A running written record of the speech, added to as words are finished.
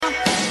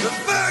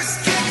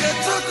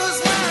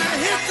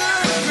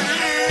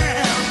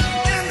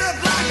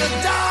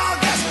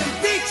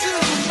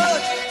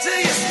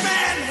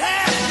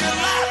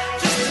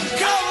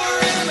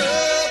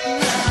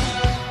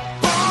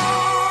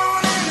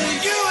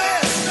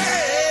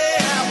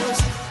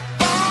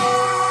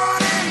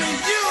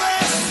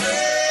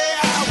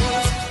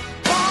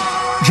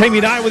Jamie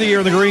and I with you here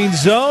in the Green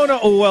Zone.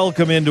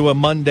 Welcome into a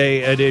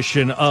Monday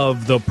edition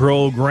of the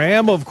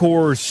program. Of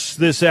course,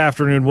 this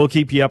afternoon we'll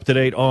keep you up to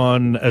date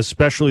on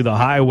especially the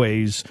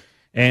highways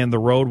and the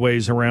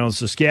roadways around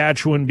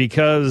Saskatchewan,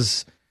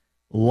 because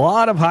a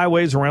lot of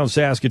highways around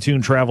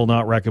Saskatoon travel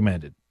not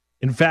recommended.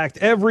 In fact,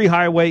 every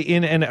highway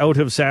in and out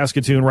of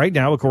Saskatoon right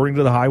now, according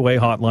to the Highway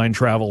Hotline,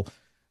 travel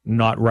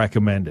not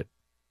recommended.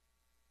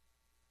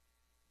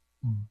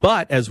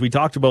 But as we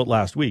talked about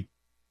last week,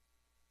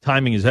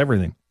 timing is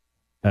everything.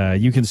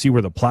 You can see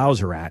where the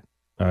plows are at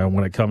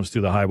when it comes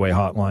to the Highway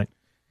Hotline.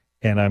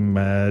 And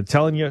I'm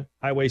telling you,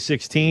 Highway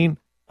 16,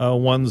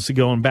 one's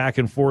going back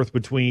and forth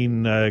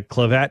between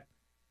Clavette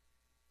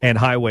and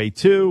Highway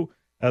 2.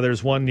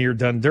 There's one near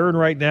Dundurn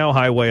right now,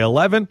 Highway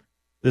 11.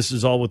 This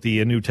is all with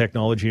the new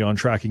technology on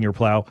tracking your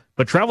plow.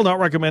 But travel not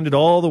recommended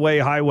all the way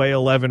Highway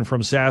 11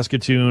 from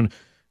Saskatoon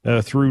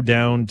through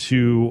down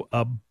to,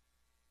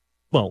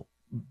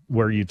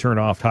 where you turn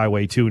off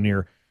Highway 2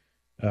 near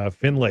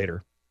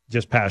Finlater,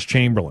 just past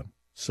Chamberlain.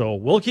 So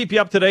we'll keep you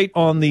up to date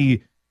on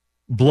the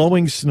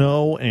blowing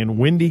snow and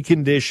windy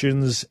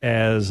conditions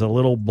as a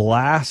little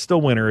blast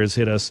of winter has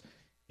hit us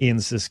in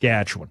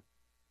Saskatchewan.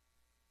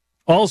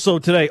 Also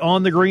today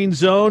on the Green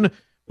Zone,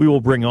 we will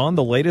bring on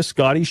the latest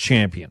Scotties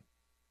champion,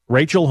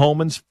 Rachel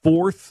Homan's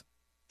fourth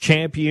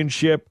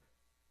championship.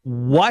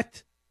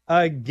 What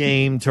a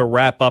game to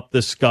wrap up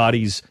the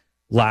Scotties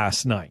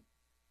last night.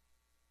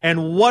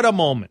 And what a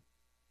moment.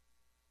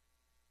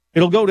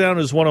 It'll go down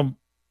as one of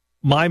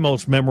my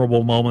most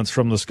memorable moments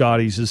from the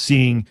Scotties is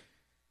seeing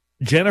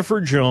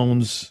Jennifer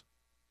Jones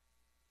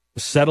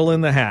settle in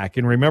the hack.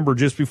 And remember,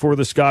 just before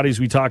the Scotties,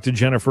 we talked to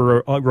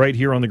Jennifer right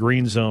here on the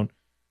Green Zone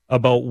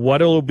about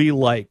what it'll be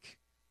like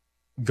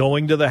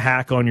going to the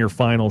hack on your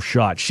final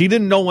shot. She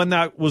didn't know when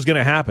that was going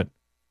to happen.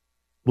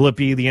 Will it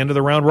be the end of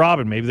the round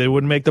robin? Maybe they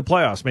wouldn't make the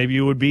playoffs. Maybe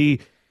it would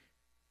be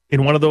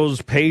in one of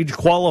those page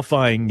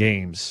qualifying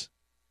games.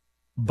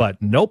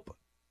 But nope.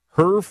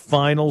 Her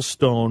final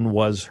stone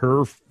was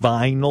her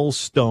final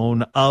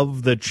stone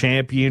of the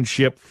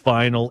championship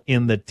final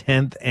in the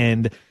 10th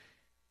end.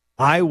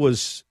 I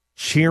was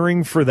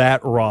cheering for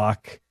that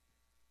rock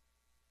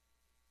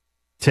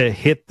to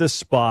hit the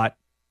spot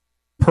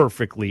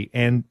perfectly.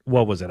 And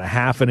what was it, a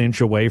half an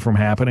inch away from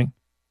happening?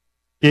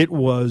 It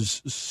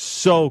was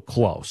so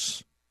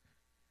close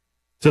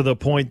to the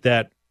point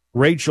that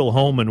Rachel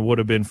Homan would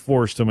have been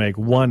forced to make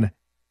one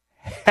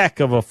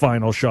heck of a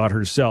final shot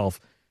herself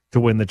to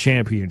win the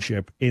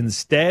championship.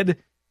 Instead,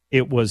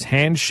 it was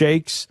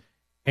handshakes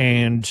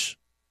and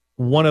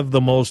one of the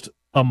most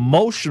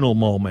emotional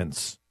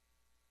moments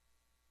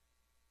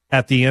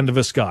at the end of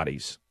a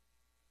Scotties.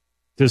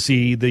 To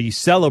see the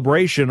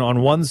celebration on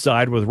one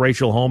side with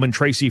Rachel Homan,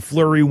 Tracy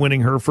Fleury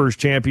winning her first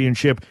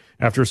championship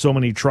after so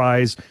many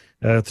tries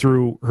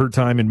through her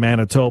time in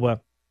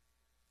Manitoba,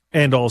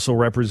 and also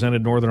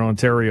represented Northern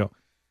Ontario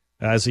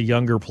as a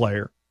younger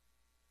player.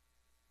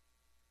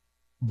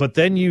 But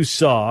then you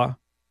saw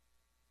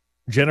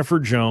Jennifer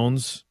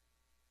Jones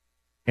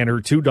and her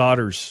two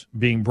daughters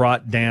being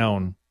brought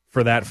down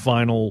for that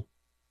final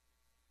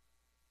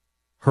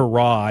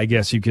hurrah, I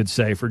guess you could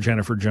say, for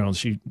Jennifer Jones.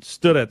 She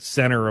stood at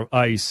center of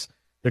ice,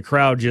 the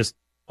crowd just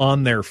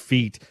on their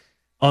feet.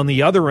 On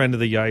the other end of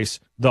the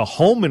ice, the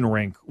Homan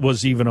rink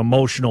was even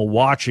emotional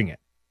watching it,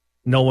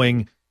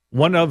 knowing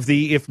one of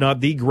the, if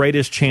not the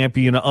greatest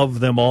champion of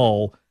them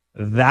all,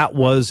 that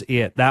was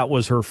it. That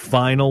was her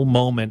final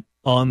moment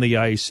on the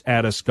ice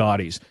at a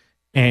Scotties.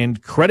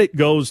 And credit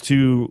goes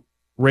to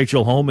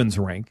Rachel Homan's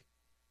rink.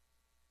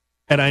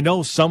 And I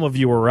know some of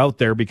you are out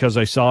there because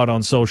I saw it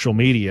on social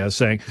media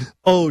saying,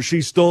 oh,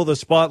 she stole the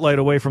spotlight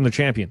away from the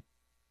champion.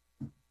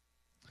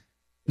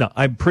 No,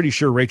 I'm pretty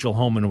sure Rachel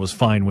Homan was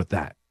fine with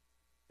that.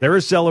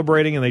 They're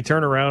celebrating and they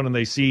turn around and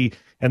they see,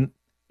 and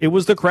it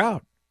was the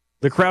crowd.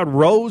 The crowd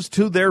rose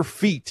to their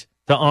feet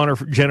to honor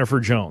Jennifer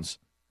Jones.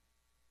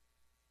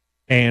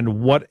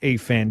 And what a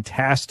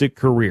fantastic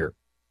career.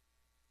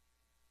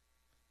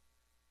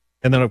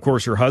 And then, of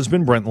course, her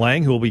husband, Brent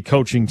Lang, who will be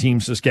coaching Team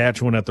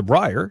Saskatchewan at the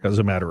Brier, as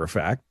a matter of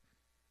fact,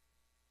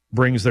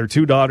 brings their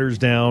two daughters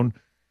down.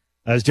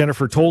 As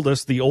Jennifer told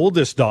us, the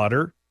oldest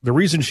daughter, the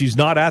reason she's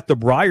not at the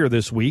Brier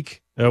this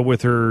week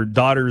with her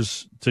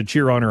daughters to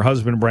cheer on her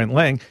husband, Brent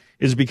Lang,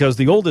 is because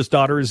the oldest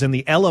daughter is in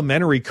the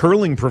elementary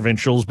curling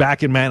provincials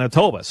back in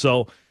Manitoba.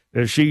 So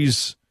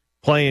she's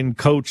playing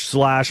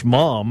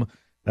coach/mom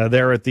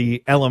there at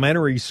the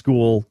elementary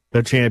school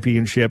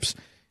championships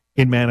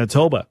in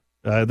Manitoba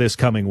this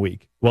coming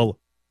week. Well,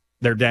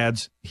 their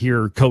dad's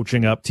here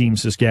coaching up Team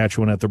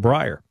Saskatchewan at the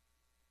Brier.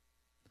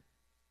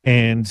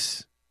 And,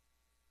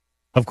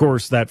 of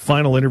course, that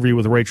final interview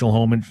with Rachel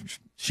Homan,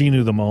 she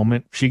knew the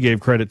moment. She gave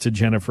credit to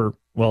Jennifer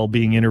while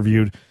being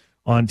interviewed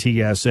on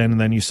TSN.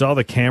 And then you saw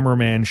the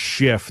cameraman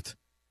shift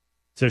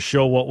to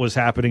show what was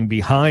happening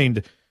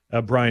behind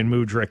Brian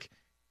Mudryk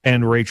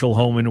and Rachel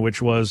Homan,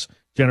 which was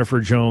Jennifer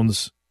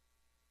Jones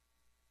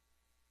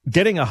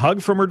getting a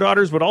hug from her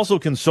daughters, but also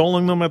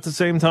consoling them at the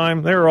same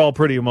time. They were all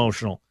pretty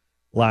emotional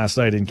last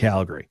night in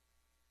Calgary.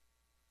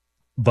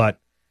 But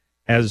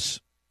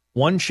as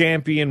one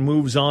champion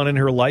moves on in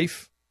her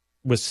life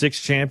with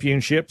 6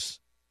 championships.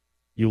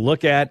 You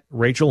look at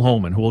Rachel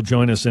Homan, who will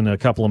join us in a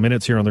couple of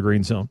minutes here on the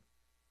Green Zone,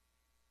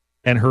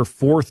 and her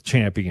 4th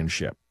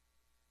championship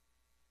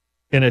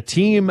in a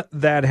team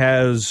that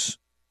has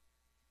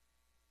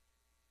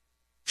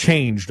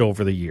changed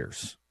over the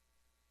years.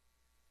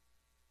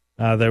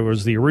 There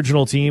was the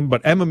original team,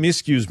 but Emma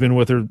Miskew's been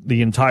with her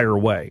the entire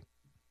way.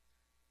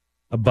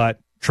 But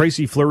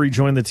Tracy Fleury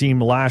joined the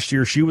team last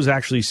year. She was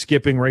actually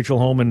skipping. Rachel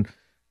Homan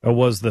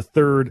was the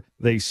 3rd.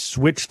 They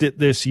switched it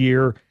this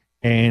year,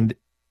 and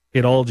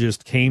it all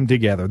just came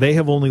together. They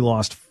have only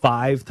lost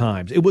 5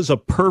 times. It was a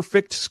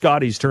perfect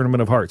Scotties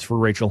Tournament of Hearts for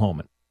Rachel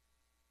Homan.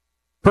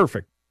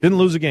 Perfect. Didn't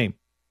lose a game.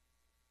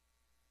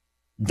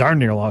 Darn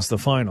near lost the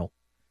final.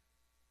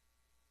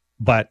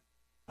 But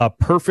a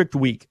perfect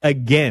week.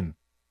 Again,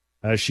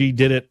 she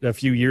did it a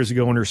few years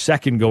ago in her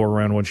second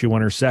go-around when she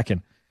won her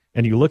second.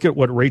 And you look at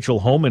what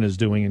Rachel Homan is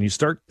doing, and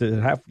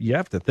you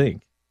have to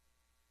think,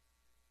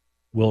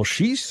 will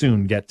she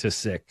soon get to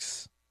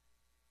 6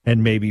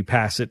 and maybe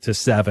pass it to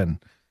 7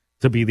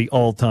 to be the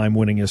all-time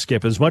winningest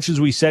skip? As much as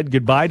we said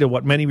goodbye to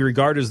what many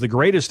regard as the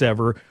greatest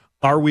ever,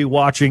 are we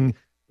watching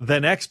the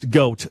next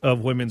GOAT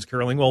of women's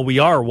curling? Well, we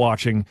are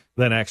watching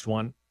the next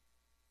one,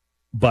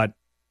 but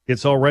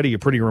it's already a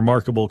pretty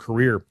remarkable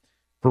career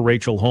for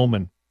Rachel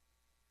Homan,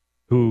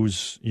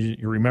 who's,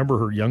 you remember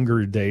her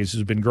younger days,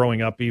 has been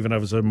growing up even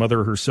as a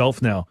mother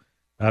herself now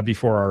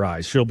before our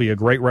eyes. She'll be a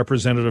great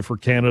representative for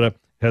Canada,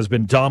 has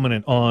been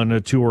dominant on a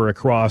tour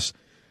across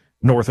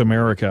North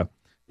America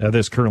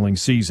this curling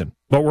season.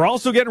 But we're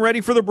also getting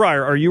ready for the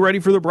Brier. Are you ready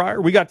for the Brier?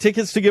 We got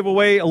tickets to give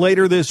away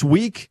later this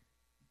week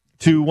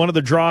to one of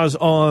the draws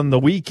on the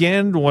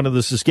weekend, one of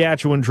the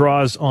Saskatchewan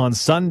draws on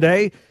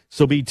Sunday.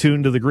 So be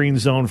tuned to the Green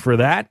Zone for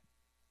that.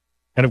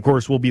 And, of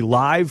course, we'll be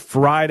live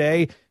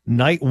Friday,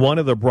 night 1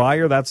 of the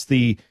Brier. That's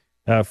the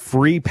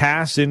free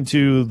pass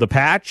into the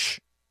Patch.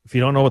 If you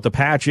don't know what the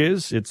Patch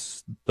is,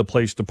 it's the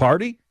place to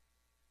party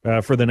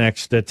for the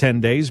next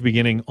 10 days,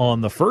 beginning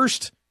on the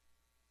 1st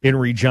in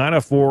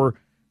Regina for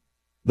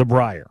the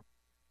Brier.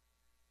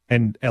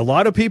 And a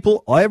lot of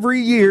people every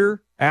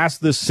year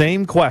ask the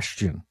same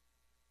question.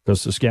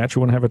 Does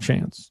Saskatchewan have a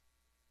chance?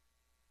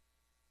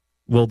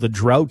 Will the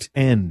drought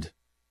end?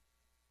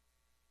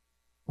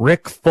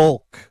 Rick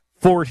Folk,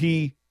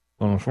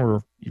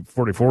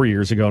 44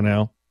 years ago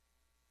now,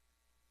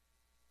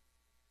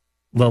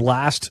 the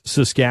last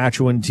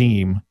Saskatchewan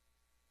team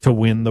to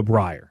win the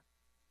Brier.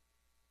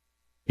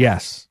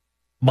 Yes,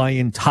 my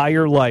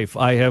entire life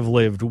I have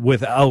lived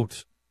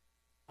without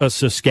a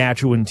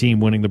Saskatchewan team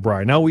winning the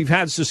Brier. Now, we've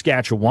had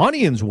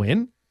Saskatchewanians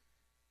win.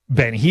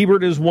 Ben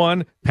Hebert has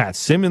won. Pat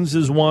Simmons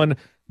has won.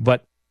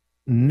 But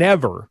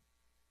never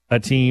a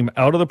team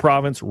out of the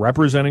province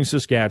representing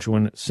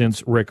Saskatchewan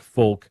since Rick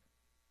Folk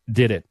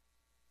did it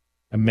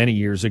many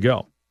years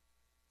ago.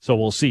 So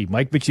we'll see.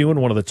 Mike McEwen,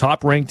 one of the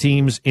top-ranked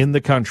teams in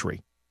the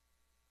country.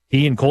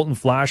 He and Colton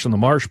Flash and the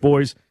Marsh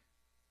boys,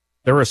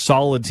 they're a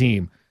solid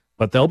team.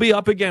 But they'll be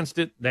up against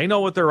it. They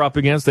know what they're up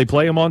against. They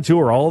play them on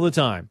tour all the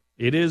time.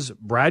 It is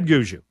Brad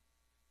Gushue.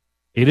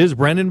 It is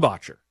Brendan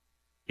Botcher.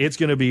 It's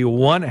going to be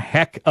one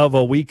heck of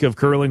a week of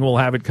curling. We'll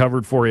have it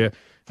covered for you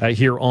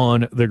here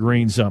on the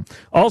Green Zone.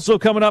 Also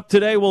coming up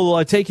today,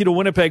 we'll take you to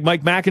Winnipeg.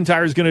 Mike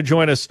McIntyre is going to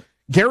join us.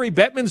 Gary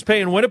Bettman's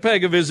paying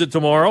Winnipeg a visit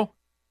tomorrow.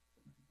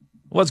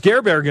 What's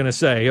Gare Bear going to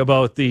say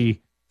about the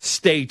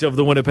state of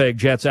the Winnipeg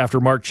Jets after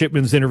Mark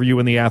Chipman's interview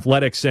in The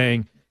Athletic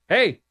saying,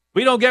 hey,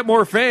 we don't get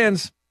more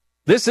fans.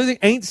 This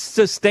ain't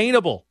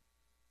sustainable.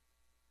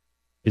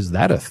 Is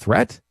that a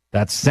threat?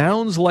 That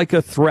sounds like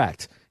a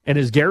threat. And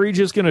is Gary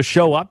just going to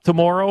show up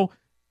tomorrow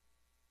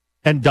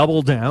and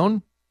double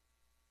down?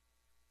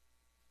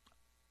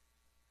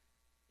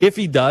 If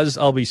he does,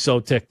 I'll be so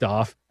ticked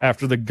off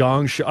after the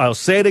Gong Show. I'll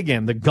say it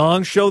again. The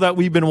Gong Show that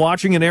we've been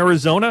watching in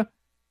Arizona,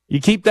 you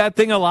keep that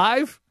thing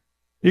alive?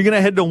 You're going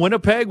to head to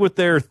Winnipeg with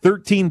their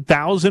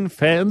 13,000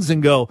 fans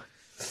and go,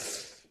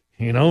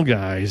 you know,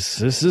 guys,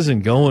 this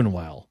isn't going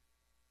well.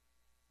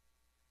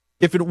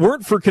 If it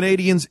weren't for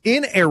Canadians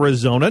in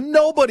Arizona,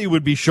 nobody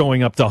would be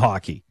showing up to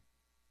hockey.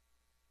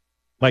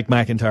 Mike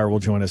McIntyre will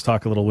join us,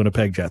 talk a little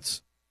Winnipeg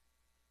Jets.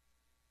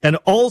 And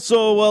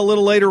also a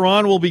little later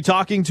on, we'll be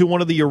talking to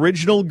one of the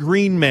original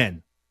Green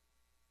Men.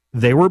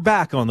 They were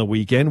back on the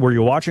weekend. Were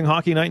you watching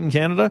Hockey Night in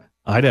Canada?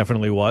 I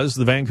definitely was.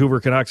 The Vancouver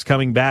Canucks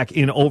coming back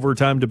in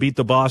overtime to beat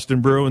the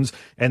Boston Bruins,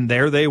 and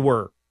there they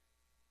were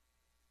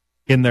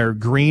in their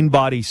green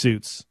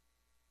bodysuits.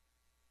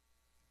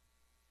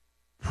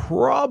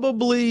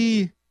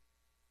 Probably,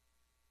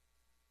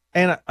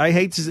 and I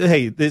hate to say,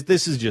 hey,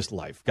 this is just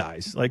life,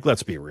 guys. Like,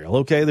 let's be real,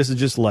 okay? This is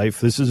just life.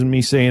 This isn't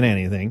me saying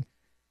anything.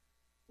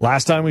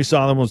 Last time we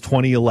saw them was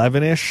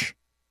 2011-ish.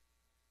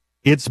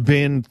 It's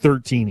been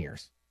 13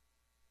 years.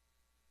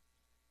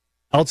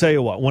 I'll tell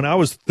you what, when I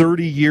was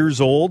 30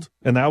 years old,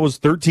 and that was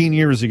 13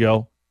 years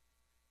ago,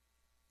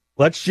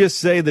 let's just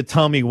say the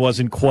tummy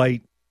wasn't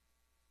quite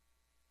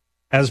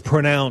as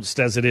pronounced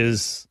as it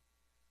is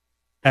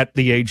at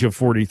the age of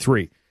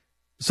 43.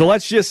 So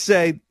let's just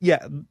say,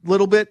 yeah, a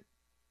little bit.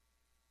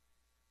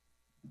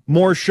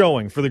 more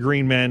showing for the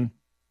Green Men.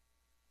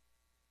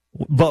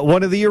 But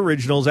one of the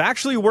originals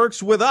actually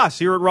works with us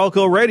here at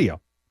Rolco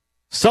Radio.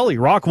 Sully,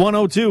 Rock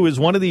 102, is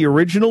one of the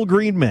original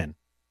Green Men.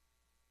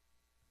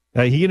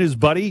 He and his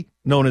buddy,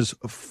 known as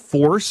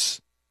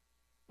Force,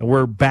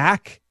 were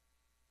back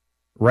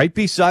right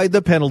beside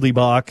the penalty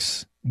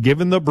box,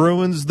 giving the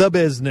Bruins the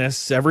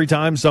business every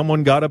time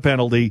someone got a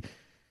penalty.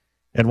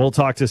 And we'll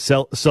talk to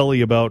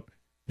Sully about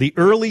the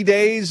early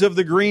days of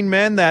the Green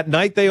Men, that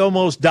night they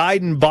almost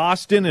died in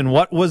Boston, and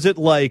what was it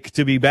like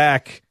to be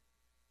back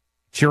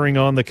cheering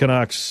on the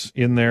Canucks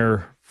in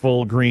their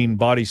full green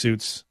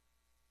bodysuits.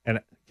 And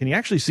can you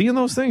actually see in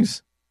those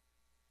things?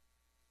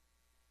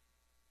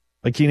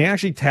 Like, can you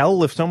actually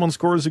tell if someone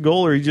scores a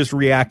goal, or are you just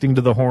reacting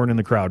to the horn and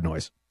the crowd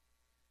noise?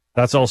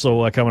 That's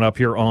also coming up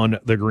here on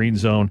the Green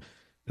Zone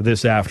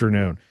this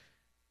afternoon.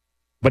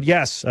 But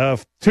yes,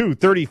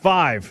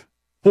 2:35,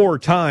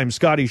 four-time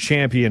Scotties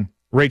champion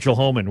Rachel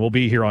Homan will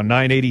be here on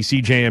 980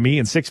 CJME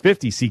and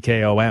 650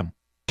 CKOM.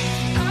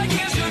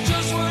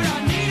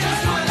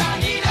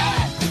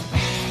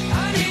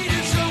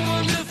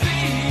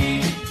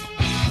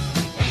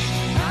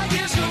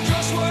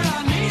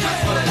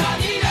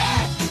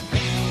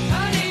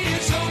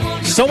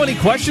 So many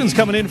questions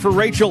coming in for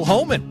Rachel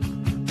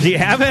Homan. Do you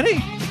have any?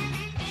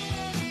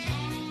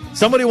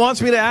 Somebody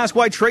wants me to ask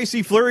why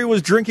Tracy Fleury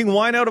was drinking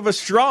wine out of a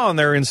straw on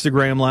their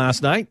Instagram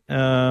last night.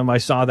 I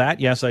saw that.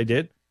 Yes, I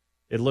did.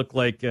 It looked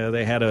like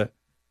they had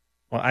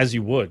well, as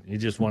you would. You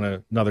just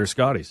want another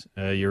Scotties.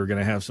 You were going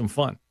to have some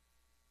fun.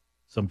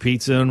 Some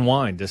pizza and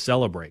wine to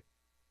celebrate.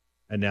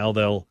 And now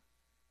they'll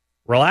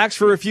relax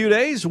for a few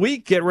days,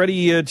 week, get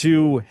ready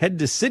to head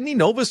to Sydney,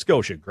 Nova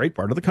Scotia. Great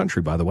part of the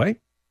country, by the way,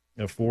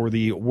 for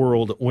the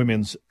World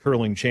Women's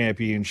Curling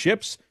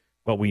Championships.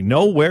 But we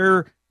know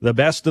where the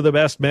best of the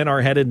best men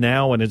are headed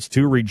now, and it's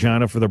to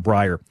Regina for the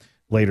Brier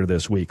later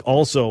this week.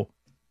 Also,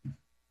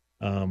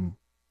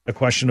 a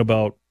question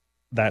about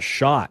that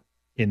shot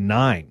in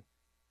 9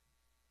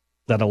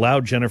 that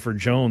allowed Jennifer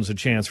Jones a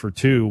chance for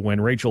 2 when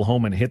Rachel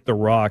Homan hit the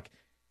rock.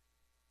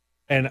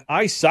 And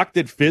I sucked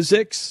at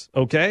physics,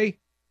 okay?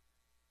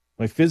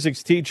 My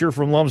physics teacher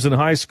from Lumsden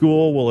High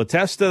School will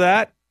attest to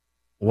that.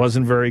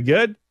 Wasn't very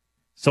good.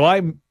 So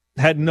I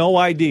had no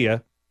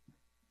idea.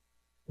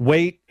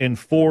 Weight and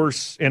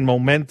force and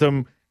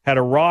momentum. Had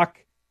a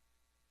rock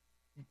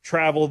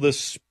travel the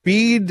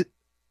speed,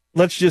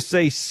 let's just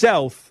say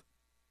south,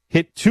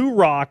 hit 2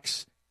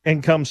 rocks,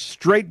 and come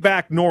straight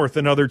back north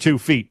another 2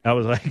 feet. I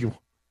was like,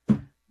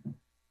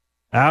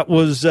 that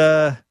was,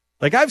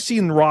 like, I've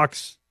seen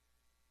rocks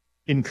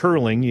in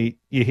curling.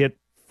 You hit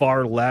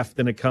far left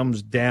and it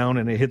comes down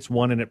and it hits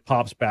one and it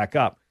pops back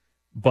up.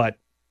 But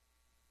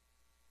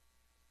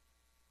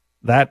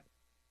that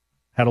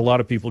had a lot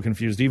of people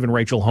confused. Even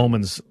Rachel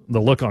Homan's, the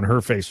look on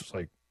her face was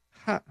like,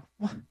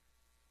 what?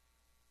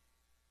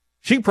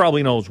 She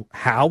probably knows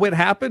how it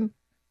happened,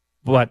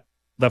 but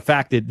the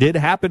fact it did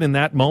happen in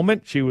that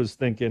moment, she was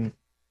thinking,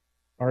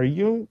 are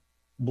you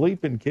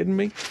bleeping kidding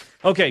me?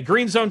 Okay,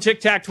 Green Zone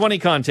Tic Tac 20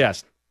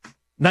 contest.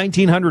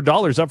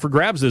 $1,900 up for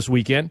grabs this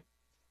weekend.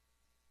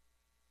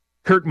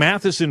 Kurt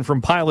Matheson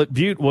from Pilot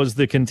Butte was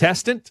the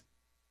contestant.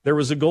 There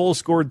was a goal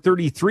scored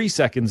 33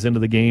 seconds into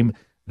the game.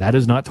 That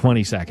is not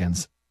 20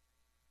 seconds.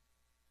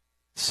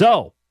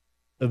 So,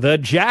 the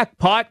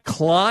jackpot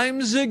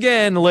climbs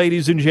again,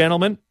 ladies and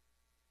gentlemen.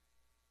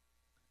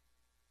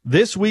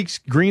 This week's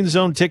Green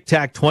Zone Tic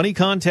Tac 20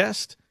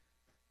 contest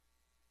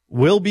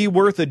will be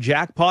worth a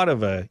jackpot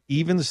of a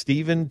even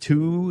Steven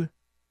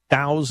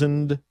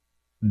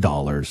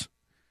 $2,000.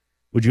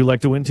 Would you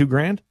like to win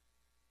 $2,000?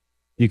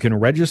 You can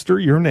register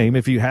your name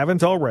if you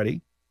haven't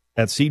already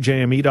at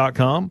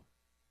cjme.com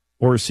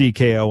or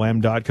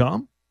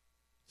ckom.com.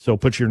 So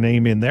put your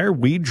name in there.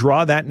 We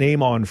draw that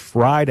name on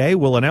Friday.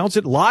 We'll announce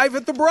it live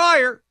at the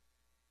Brier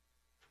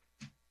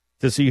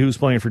to see who's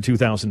playing for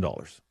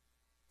 $2,000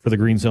 for the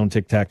Green Zone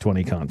Tic Tac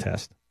 20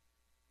 contest.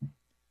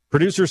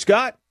 Producer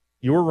Scott,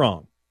 you were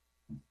wrong.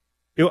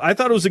 I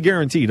thought it was a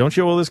guarantee. Don't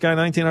you owe this guy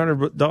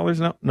 $1,900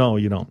 now? No,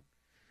 you don't.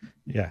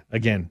 Yeah,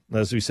 again,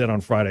 as we said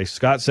on Friday,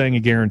 Scott saying a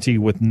guarantee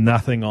with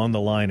nothing on the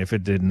line if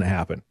it didn't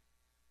happen.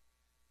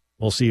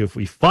 We'll see if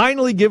we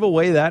finally give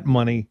away that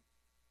money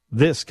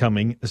this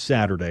coming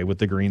Saturday with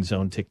the Green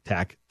Zone Tic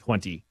Tac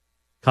 20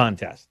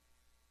 contest.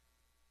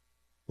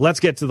 Let's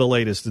get to the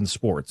latest in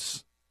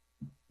sports.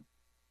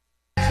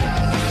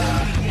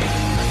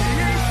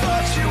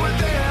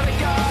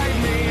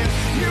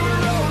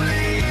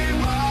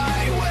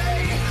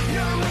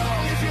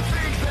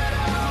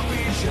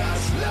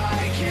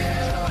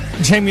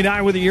 Jamie and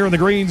I with you here in the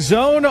Green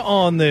Zone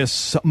on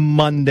this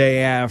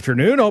Monday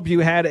afternoon. Hope you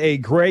had a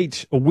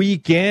great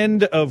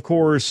weekend. Of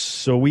course,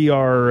 so we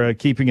are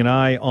keeping an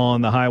eye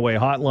on the highway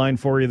hotline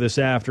for you this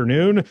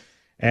afternoon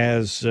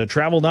as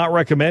travel not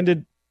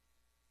recommended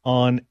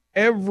on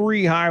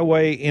every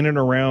highway in and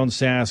around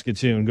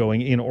Saskatoon.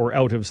 Going in or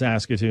out of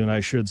Saskatoon, I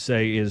should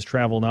say, is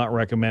travel not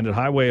recommended.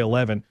 Highway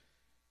 11,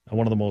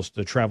 one of the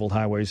most traveled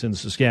highways in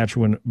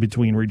Saskatchewan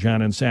between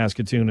Regina and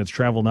Saskatoon. It's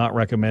travel not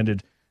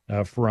recommended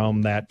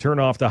from that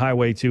turnoff to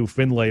Highway 2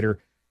 Finlater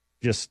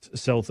just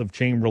south of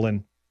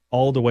Chamberlain,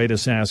 all the way to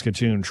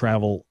Saskatoon.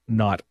 Travel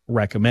not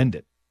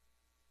recommended.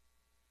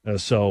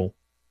 So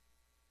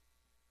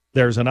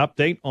there's an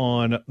update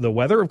on the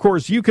weather. Of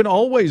course, you can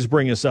always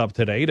bring us up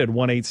to date at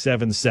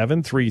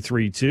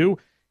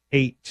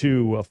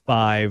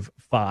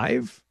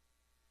 1-877-332-8255,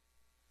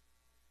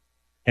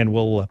 and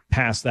we'll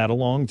pass that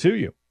along to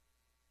you.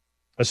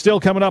 Still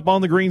coming up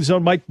on the Green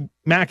Zone, Mike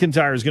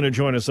McIntyre is going to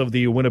join us of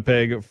the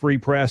Winnipeg Free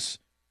Press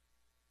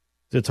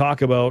to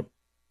talk about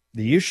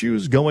the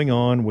issues going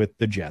on with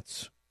the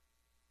Jets,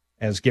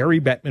 as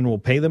Gary Bettman will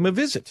pay them a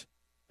visit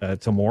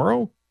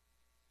tomorrow.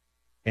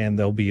 And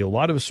there'll be a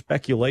lot of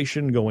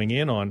speculation going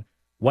in on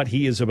what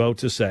he is about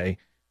to say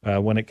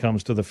when it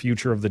comes to the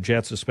future of the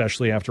Jets,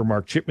 especially after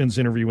Mark Chipman's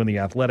interview in The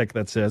Athletic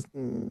that says,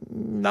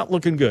 not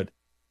looking good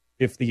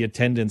if the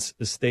attendance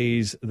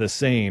stays the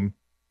same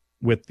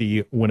with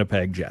the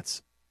Winnipeg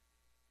Jets.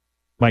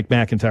 Mike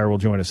McIntyre will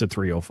join us at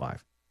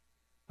 3:05.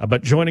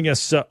 But joining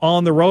us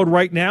on the road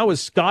right now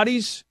is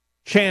Scotties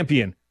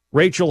champion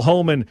Rachel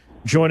Homan,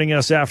 joining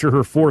us after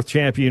her 4th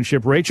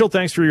championship. Rachel,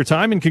 thanks for your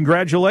time and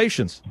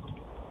congratulations.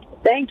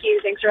 Thank you.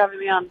 Thanks for having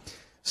me on.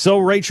 So,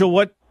 Rachel,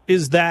 what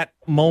is that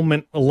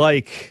moment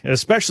like?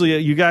 Especially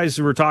you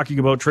guys were talking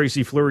about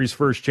Tracy Fleury's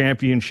first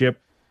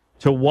championship,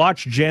 to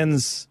watch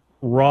Jen's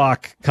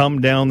rock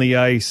come down the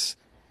ice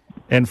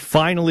and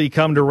finally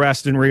come to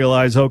rest and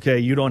realize, okay,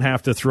 you don't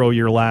have to throw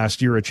your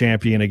last. You're a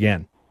champion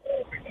again.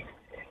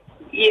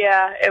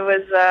 Yeah, it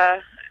was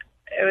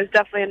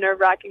definitely a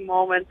nerve-wracking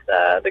moment.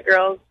 The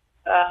girls,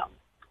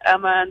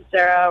 Emma and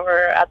Sarah,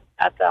 were at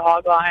the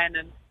hog line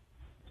and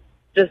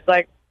just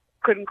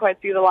couldn't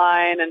quite see the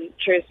line, and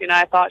Tracy and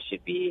I thought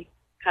she'd be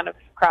kind of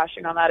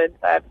crashing on that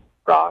inside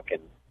rock,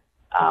 and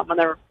when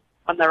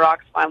the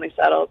rocks finally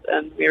settled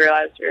and we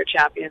realized we were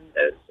champions,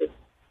 it was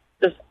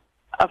just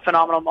a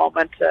phenomenal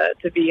moment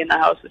to be in the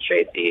house with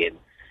Tracy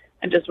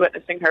and just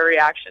witnessing her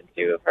reaction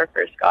to her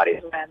first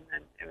Scotties win.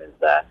 And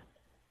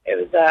it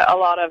was a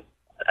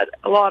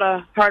lot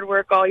of hard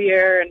work all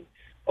year and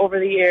over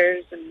the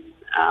years, and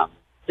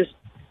just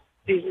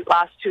these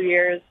last 2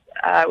 years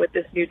with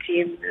this new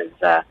team is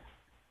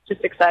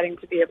just exciting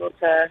to be able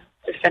to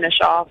finish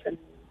off and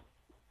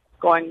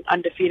going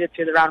undefeated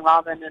through the round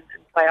robin and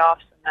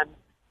playoffs, and then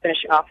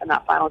finishing off in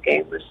that final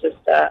game was just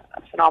a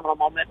phenomenal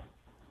moment.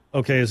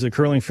 Okay, as a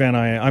curling fan,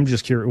 I'm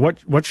just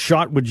curious, what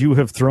shot would you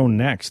have thrown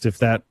next if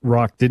that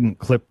rock didn't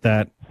clip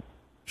that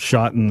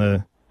shot in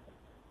the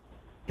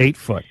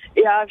 8-foot?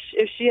 Yeah,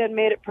 if she had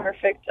made it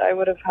perfect, I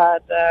would have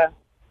had to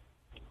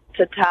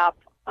tap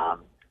on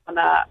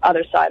the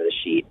other side of the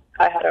sheet.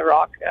 I had a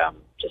rock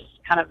just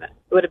kind of, it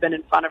would have been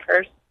in front of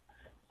hers.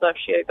 So if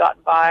she had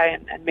gotten by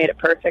and made it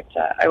perfect,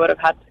 I would have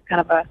had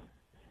kind of a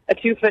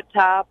 2-foot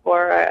tap,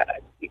 or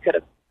you could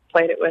have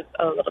played it with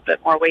a little bit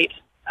more weight.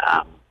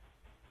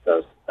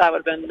 So that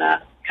would have been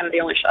kind of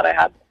the only shot I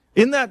had.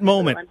 In that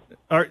moment,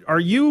 are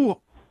you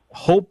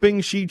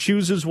hoping she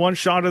chooses one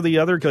shot or the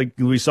other? Like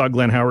we saw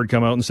Glenn Howard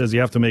come out and says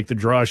you have to make the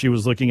draw. She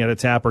was looking at a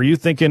tap. Are you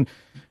thinking,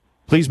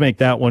 please make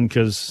that one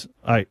because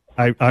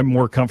I'm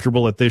more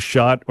comfortable at this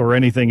shot, or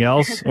anything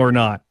else, or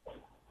not?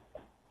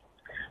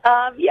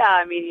 Yeah,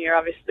 I mean, you're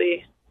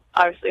obviously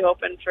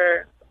hoping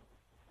for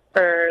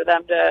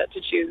them to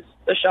choose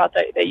the shot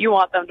that you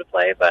want them to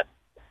play, but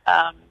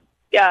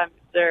yeah,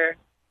 they're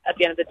at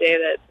the end of the day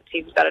that the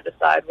team's got to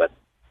decide what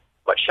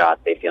shot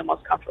they feel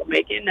most comfortable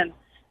making, and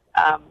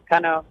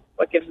kind of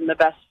what gives them the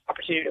best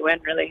opportunity to win,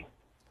 really.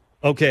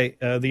 Okay,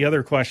 the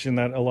other question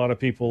that a lot of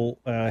people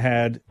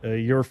had,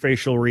 your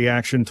facial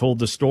reaction told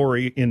the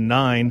story in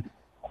 9.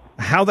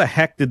 How the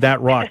heck did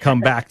that rock come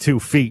back 2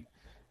 feet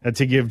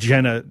to give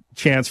Jen a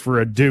chance for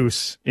a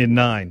deuce in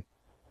 9?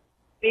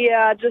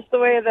 Yeah, just the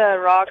way the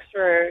rocks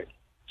were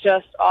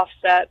just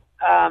offset.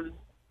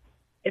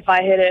 If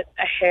I hit it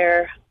a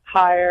hair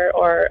higher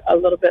or a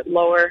little bit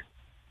lower,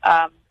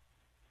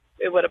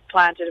 it would have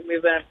planted and we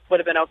would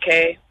have been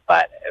okay.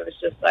 But it was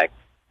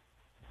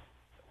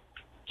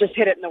just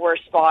hit it in the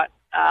worst spot,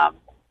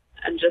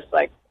 and just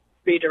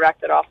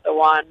redirected off the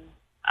one,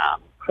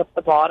 clipped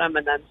the bottom,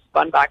 and then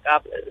spun back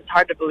up. It's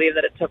hard to believe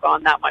that it took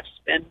on that much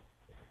spin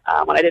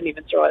when I didn't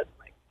even throw it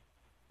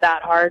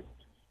that hard.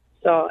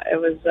 So it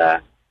was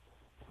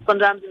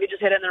sometimes if you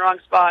just hit it in the wrong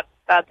spot,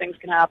 bad things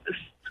can happen.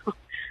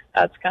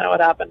 That's kind of what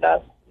happened to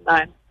us in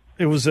 9.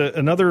 It was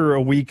another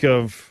week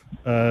of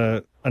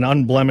an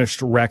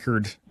unblemished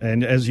record.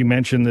 And as you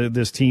mentioned,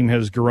 this team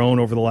has grown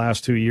over the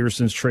last 2 years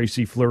since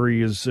Tracy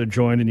Fleury has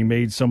joined, and you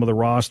made some of the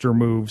roster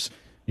moves.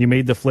 You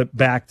made the flip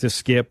back to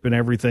Skip and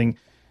everything.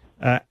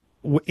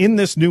 In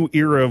this new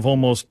era of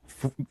almost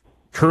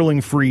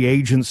curling free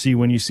agency,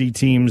 when you see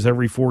teams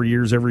every 4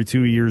 years, every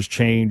 2 years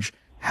change,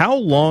 how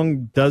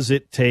long does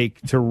it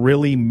take to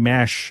really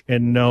mesh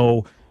and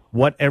know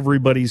what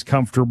everybody's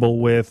comfortable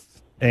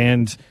with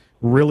and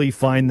really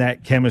find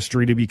that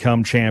chemistry to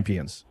become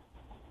champions?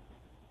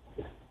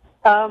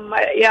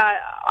 I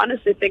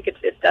honestly think it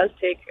does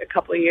take a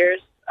couple of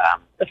years.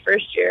 The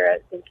first year, I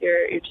think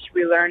you're just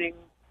relearning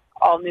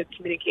all new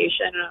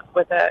communication.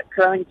 With a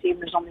curling team,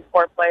 there's only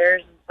 4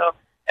 players, and so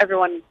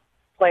everyone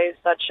plays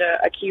such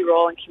a key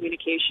role in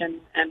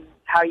communication and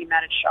how you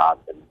manage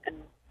shots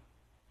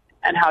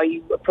and how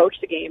you approach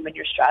the game and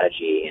your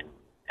strategy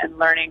and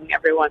learning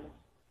everyone's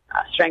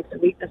strengths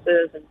and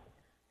weaknesses and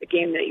the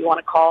game that you want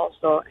to call.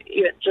 So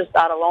even just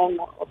that alone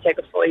will take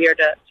a full year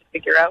to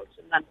figure out.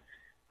 And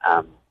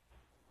then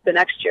the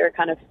next year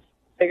kind of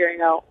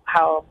figuring out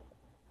how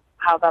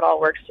that all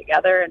works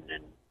together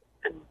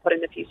and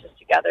putting the pieces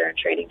together and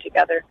training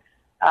together.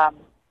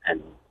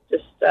 And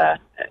just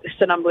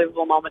it's an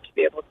unbelievable moment to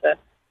be able to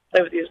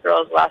play with these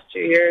girls the last 2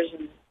 years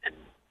and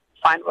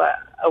find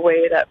a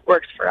way that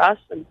works for us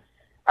and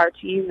our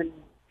team and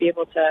be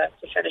able to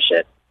finish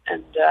it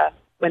and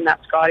win that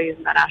Scotties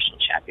and that national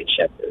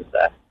championship. Is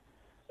a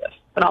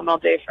phenomenal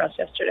day for us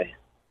yesterday.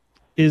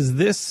 Is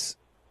this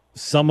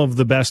some of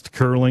the best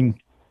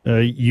curling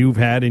you've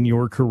had in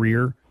your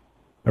career,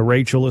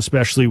 Rachel,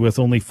 especially with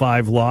only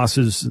 5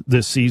 losses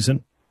this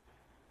season?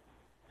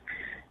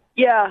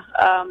 Yeah,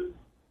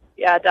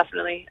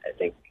 definitely. I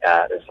think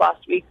this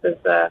last week was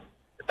the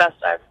best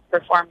I've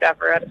performed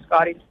ever at a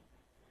Scotties.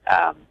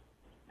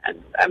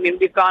 And I mean,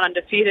 we've gone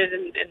undefeated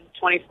in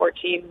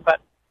 2014,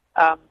 but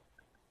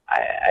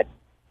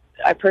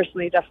I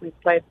personally definitely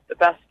played the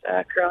best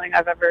curling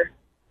I've ever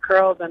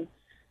curled, and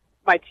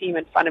my team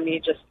in front of me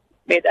just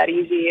made that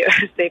easy.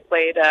 They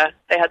played.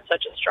 They had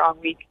such a strong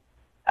week,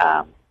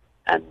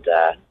 and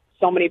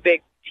so many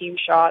big team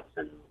shots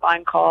and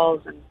line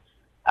calls, and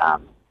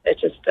it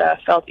just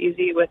felt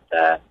easy with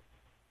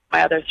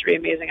my other 3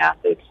 amazing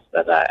athletes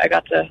that I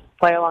got to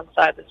play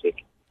alongside this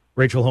week.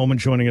 Rachel Homan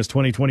joining us,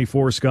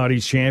 2024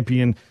 Scotties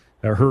champion,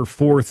 her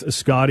 4th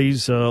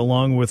Scotties,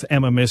 along with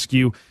Emma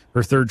Miskew,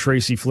 her 3rd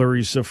Tracy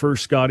Fleury's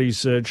first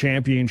Scotties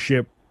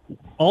championship.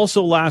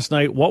 Also last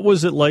night, what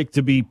was it like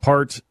to be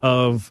part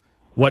of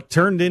what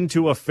turned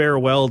into a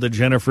farewell to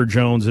Jennifer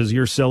Jones as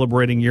you're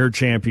celebrating your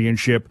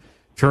championship,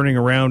 turning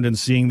around and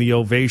seeing the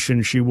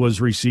ovation she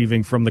was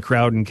receiving from the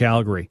crowd in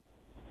Calgary?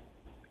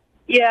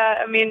 Yeah,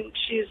 I mean,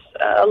 she's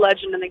a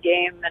legend in the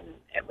game, and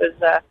it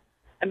was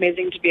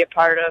amazing to be a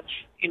part of,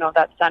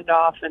 that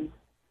send-off and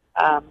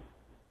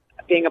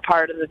being a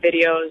part of the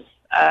videos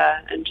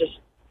and just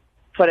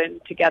putting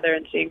together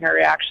and seeing her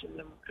reaction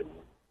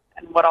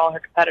and what all her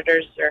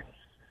competitors are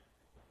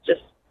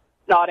just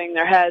nodding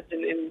their heads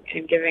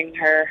and giving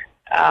her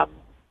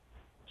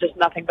just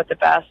nothing but the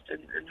best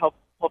and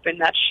hoping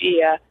that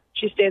she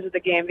stays with the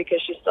game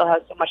because she still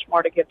has so much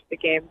more to give to the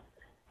game.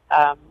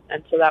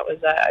 And so that was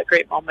a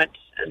great moment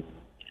and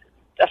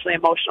definitely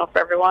emotional for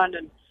everyone,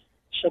 and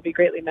she'll be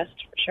greatly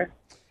missed for sure.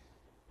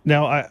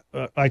 Now,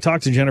 I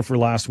talked to Jennifer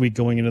last week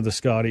going into the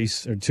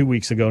Scotties, or 2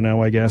 weeks ago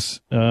now, I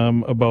guess,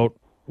 about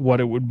what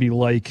it would be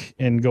like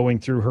and going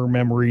through her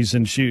memories.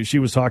 And she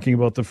was talking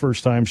about the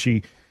first time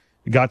she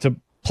got to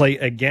play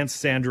against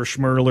Sandra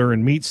Schmerler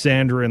and meet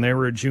Sandra, and they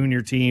were a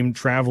junior team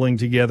traveling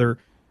together.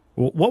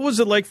 What was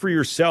it like for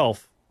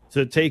yourself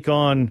to take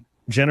on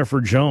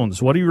Jennifer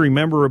Jones? What do you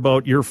remember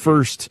about your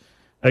first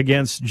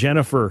against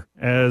Jennifer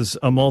as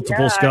a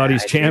multiple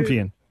Scotties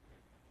champion?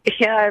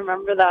 Yeah, I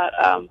remember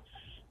that.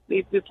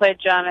 We played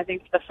Jen, I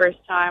think, for the first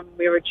time.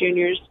 We were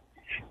juniors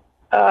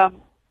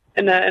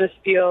in a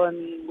spiel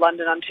in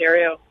London,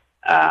 Ontario.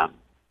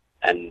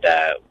 And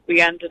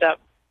we ended up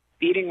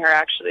beating her,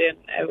 actually. And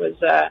it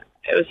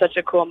was such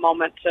a cool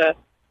moment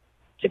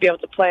to be able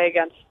to play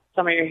against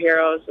some of your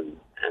heroes and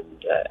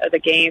the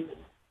game,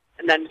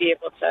 and then be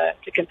able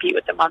to compete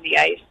with them on the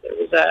ice.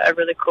 It was a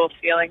really cool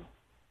feeling.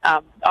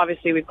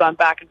 Obviously, we've gone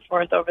back and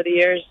forth over the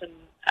years, and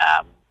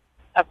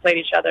have played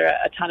each other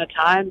a ton of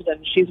times,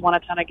 and she's won a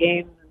ton of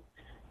games,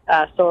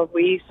 and so have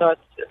we. So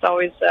it's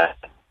always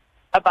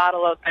a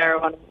battle out there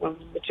when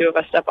the two of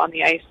us step on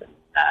the ice, and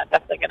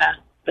definitely going to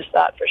miss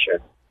that for sure.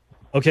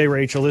 Okay,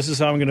 Rachel, this is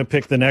how I'm going to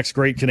pick the next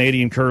great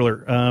Canadian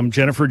curler.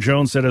 Jennifer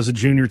Jones said as a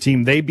junior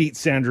team, they beat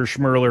Sandra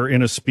Schmerler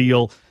in a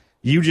spiel.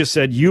 You just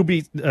said you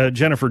beat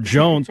Jennifer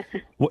Jones.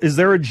 Is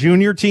there a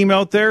junior team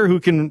out there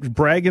who can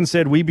brag and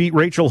said, we beat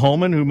Rachel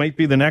Homan, who might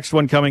be the next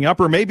one coming up?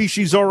 Or maybe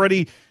she's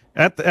already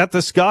at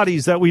the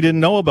Scotties that we didn't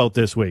know about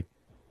this week.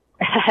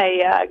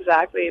 Yeah,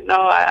 exactly. No,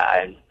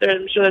 I'm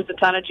sure there's a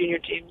ton of junior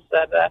teams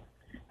that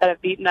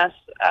have beaten us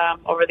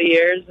over the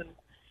years. And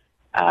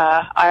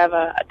I have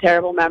a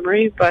terrible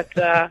memory, but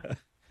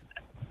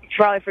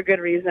probably for good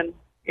reason.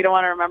 You don't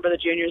want to remember the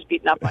juniors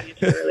beating up on you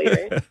too early,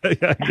 right?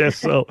 Yeah, I guess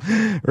so.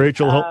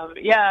 Rachel.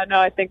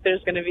 I think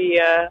there's going to be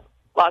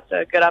lots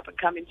of good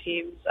up-and-coming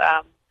teams.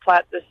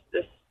 Platt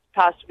this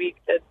past week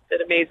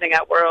did amazing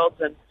at Worlds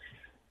and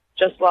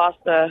just lost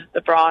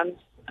the bronze,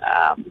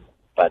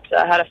 but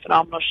had a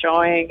phenomenal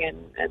showing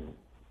and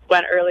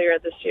went earlier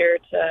this year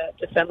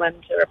to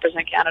Finland to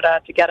represent Canada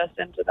to get us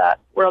into that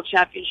World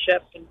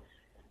Championship and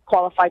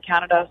qualify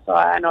Canada. So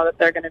I know that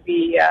they're going to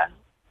be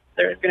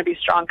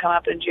strong coming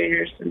up in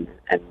juniors and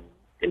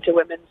into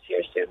women's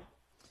here soon.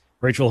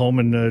 Rachel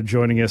Homan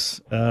joining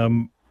us.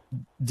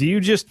 Do you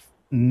just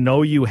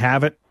know you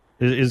have it?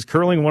 Is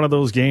curling one of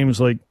those games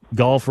like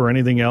golf or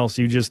anything else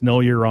you just know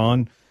you're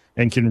on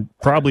and can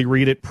probably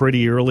read it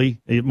pretty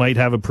early? It might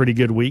have a pretty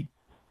good week.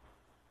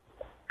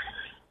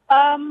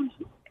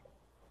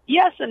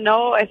 Yes and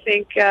no. I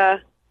think a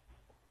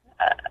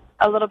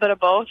little bit of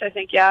both. I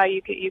think,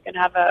 you can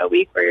have a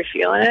week where you're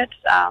feeling it.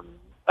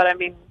 But, I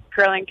mean,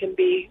 curling can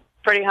be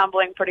pretty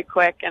humbling pretty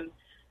quick, and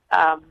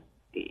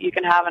you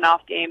can have an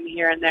off game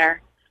here and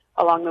there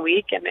along the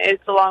week. And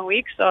it's a long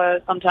week, so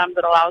sometimes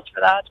it allows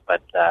for that.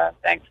 But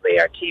thankfully,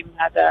 our team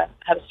had a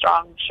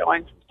strong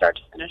showing from start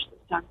to finish this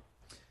time.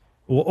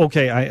 Well,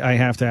 okay, I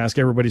have to ask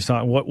everybody's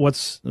thought.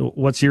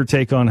 What's your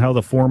take on how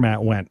the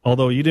format went?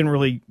 Although you didn't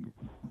really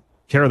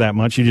care that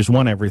much, you just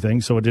won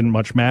everything, so it didn't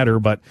much matter.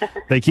 But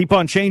they keep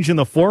on changing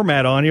the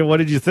format on you. What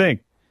did you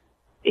think?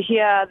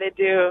 Yeah, they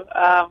do.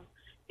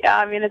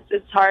 I mean,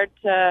 it's hard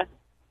to.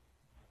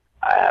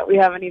 We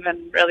haven't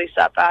even really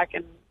sat back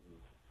and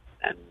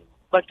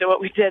looked at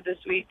what we did this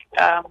week.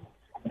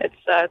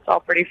 It's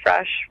all pretty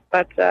fresh,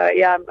 but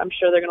I'm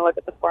sure they're going to look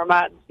at the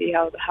format and see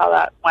how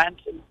that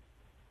went. And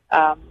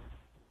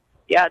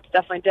it's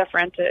definitely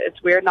different.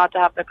 It's weird not to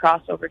have the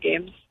crossover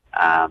games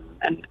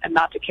and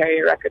not to carry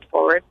your record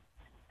forward.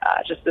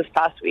 Just this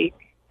past week,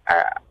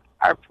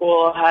 our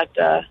pool had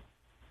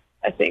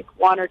I think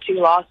 1 or 2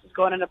 losses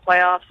going into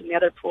playoffs, and the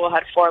other pool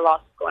had 4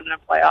 losses going into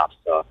playoffs.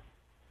 So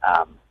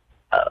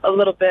a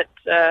little bit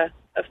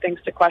of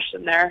things to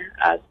question there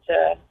as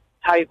to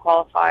how you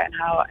qualify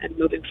and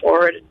moving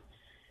forward. And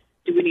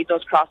do we need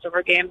those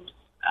crossover games?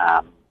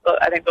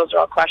 But I think those are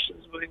all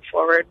questions moving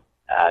forward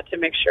to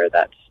make sure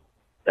that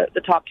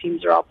the top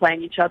teams are all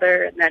playing each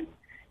other, and then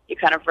you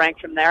kind of rank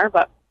from there.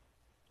 But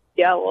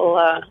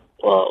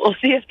we'll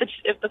see if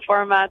the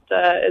format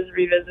is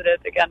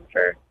revisited again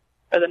for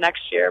the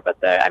next year.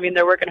 But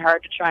they're working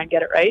hard to try and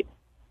get it right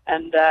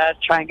and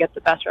try and get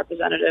the best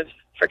representative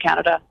for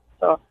Canada.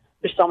 So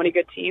there's so many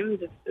good teams.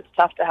 It's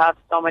tough to have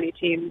so many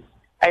teams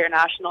at your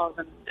nationals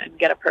and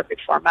get a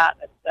perfect format.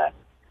 It's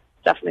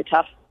definitely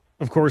tough.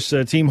 Of course,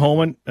 Team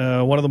Homan,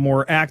 one of the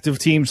more active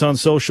teams on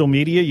social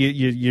media.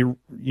 You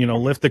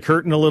lift the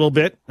curtain a little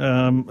bit.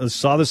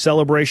 Saw the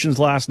celebrations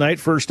last night.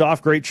 First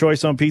off, great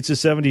choice on Pizza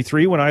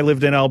 73. When I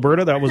lived in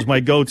Alberta, that was my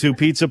go-to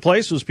pizza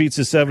place, was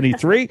Pizza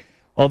 73.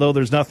 Although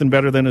there's nothing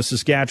better than a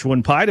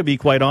Saskatchewan pie, to be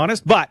quite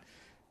honest. But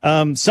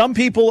some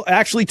people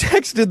actually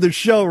texted the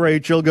show,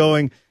 Rachel,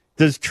 going,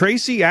 "Does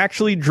Tracy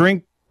actually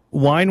drink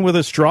wine with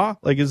a straw?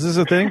 Like, is this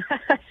a thing?"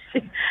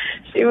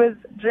 She was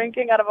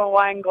drinking out of a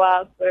wine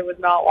glass, but it was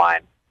not wine.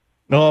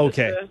 Oh,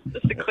 okay.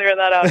 Just to clear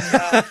that up.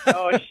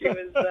 She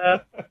was.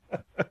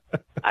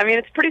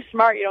 It's pretty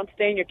smart. You don't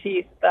stain your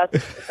teeth. That's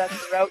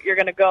the route you're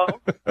going to go.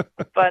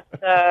 But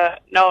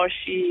no,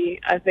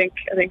 I think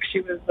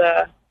she was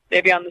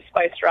maybe on the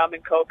spiced rum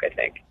and Coke. I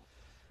think.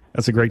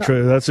 That's a great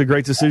That's a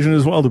great decision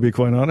as well, to be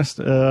quite honest.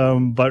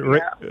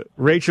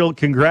 Rachel,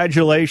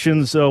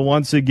 congratulations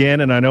once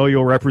again, and I know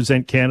you'll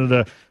represent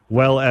Canada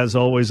well as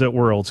always at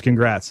Worlds.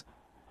 Congrats.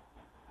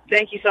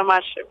 Thank you so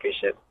much. I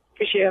appreciate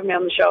having me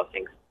on the show.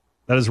 Thanks.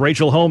 That is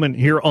Rachel Homan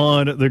here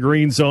on the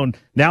Green Zone,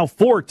 now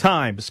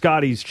 4-time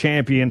Scotties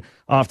champion,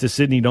 off to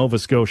Sydney, Nova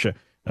Scotia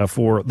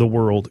for the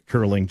World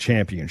Curling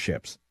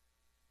Championships.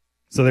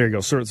 So there you go.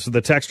 So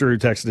the texter who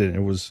texted in,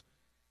 it was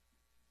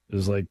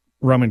like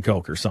rum and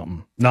Coke or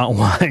something, not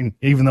wine,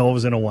 even though it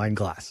was in a wine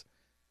glass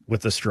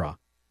with a straw.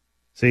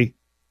 See?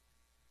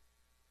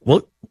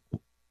 We'll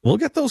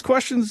get those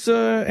questions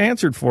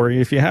answered for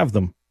you if you have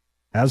them.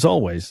 As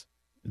always,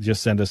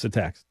 just send us a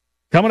text.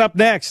 Coming up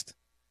next,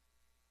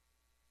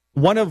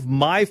 one of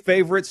my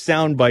favorite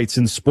sound bites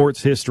in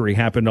sports history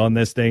happened on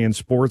this day in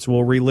sports.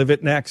 We'll relive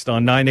it next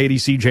on 980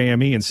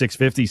 CJME and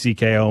 650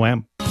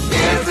 CKOM.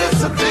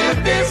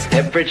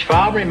 Pepperidge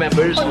Farm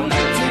remembers.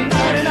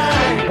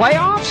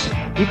 Playoffs?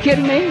 You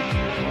kidding me?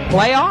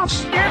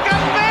 Playoffs? Here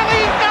comes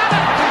Bailey. He's got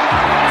it.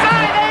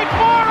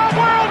 9.84, a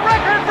world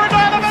record for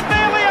Donovan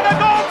Bailey and a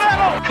gold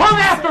medal. Come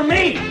after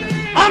me.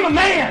 I'm a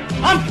man.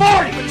 I'm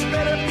 40. But you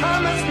better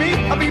promise me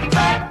I'll be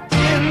back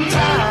in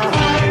time.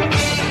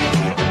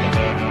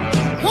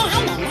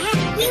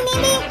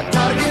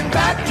 Gotta get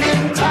back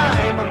in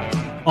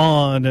time.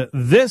 On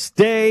this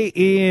day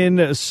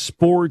in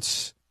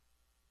sports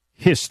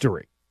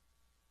history,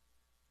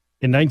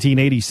 in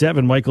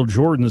 1987, Michael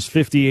Jordan's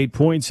 58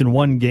 points in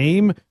one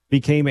game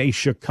became a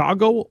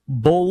Chicago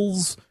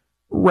Bulls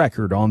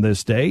record on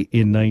this day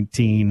in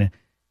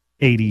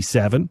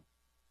 1987.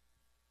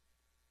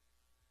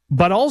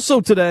 But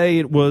also today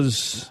it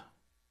was,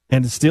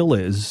 and it still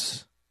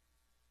is,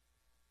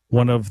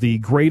 one of the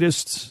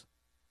greatest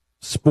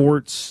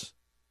sports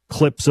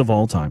clips of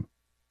all time.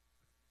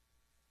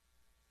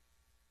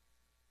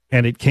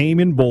 And it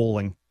came in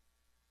bowling.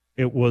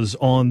 It was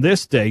on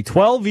this day,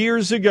 12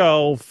 years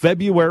ago,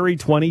 February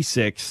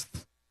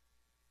 26th,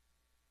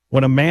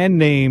 when a man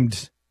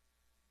named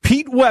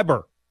Pete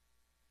Weber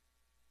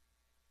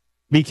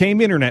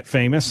became internet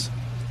famous.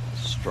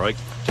 Strike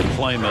to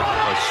claim it.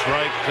 A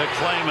strike to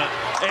claim it.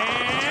 And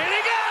he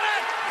got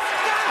it!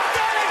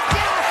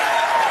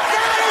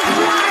 That is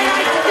why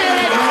I did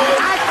it!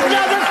 That's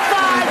number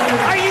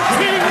 5! Are you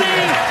kidding me?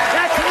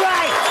 That's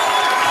right!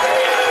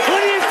 Who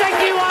do you think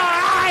you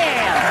are? I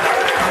am!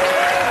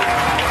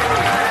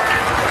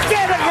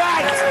 Get it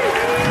right!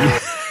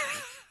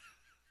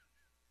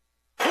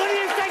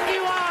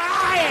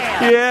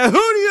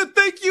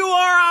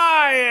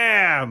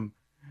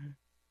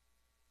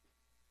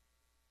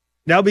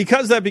 Now,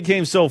 because that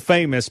became so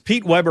famous,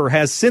 Pete Weber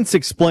has since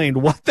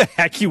explained what the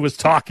heck he was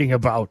talking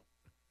about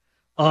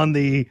on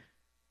the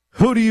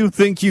 "Who do you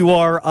think you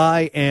are?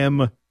 I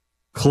am"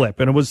 clip.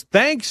 And it was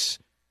thanks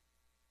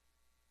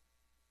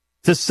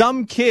to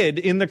some kid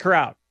in the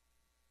crowd.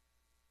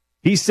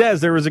 He says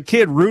there was a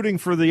kid rooting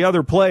for the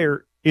other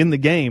player in the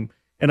game,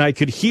 and I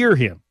could hear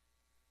him.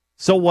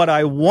 So what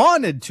I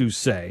wanted to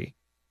say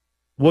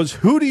was,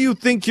 who do you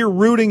think you're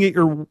rooting at,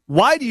 or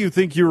why do you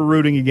think you're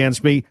rooting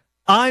against me?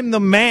 I'm the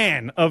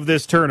man of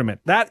this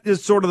tournament. That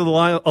is sort of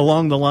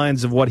along the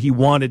lines of what he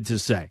wanted to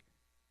say.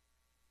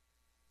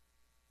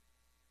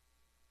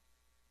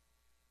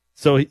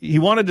 So he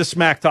wanted to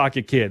smack talk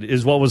a kid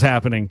is what was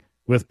happening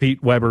with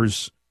Pete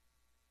Weber's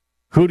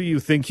 "Who do you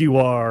think you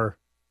are?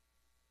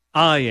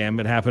 I am."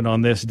 It happened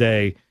on this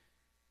day,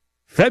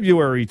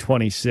 February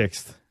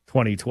 26th,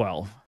 2012.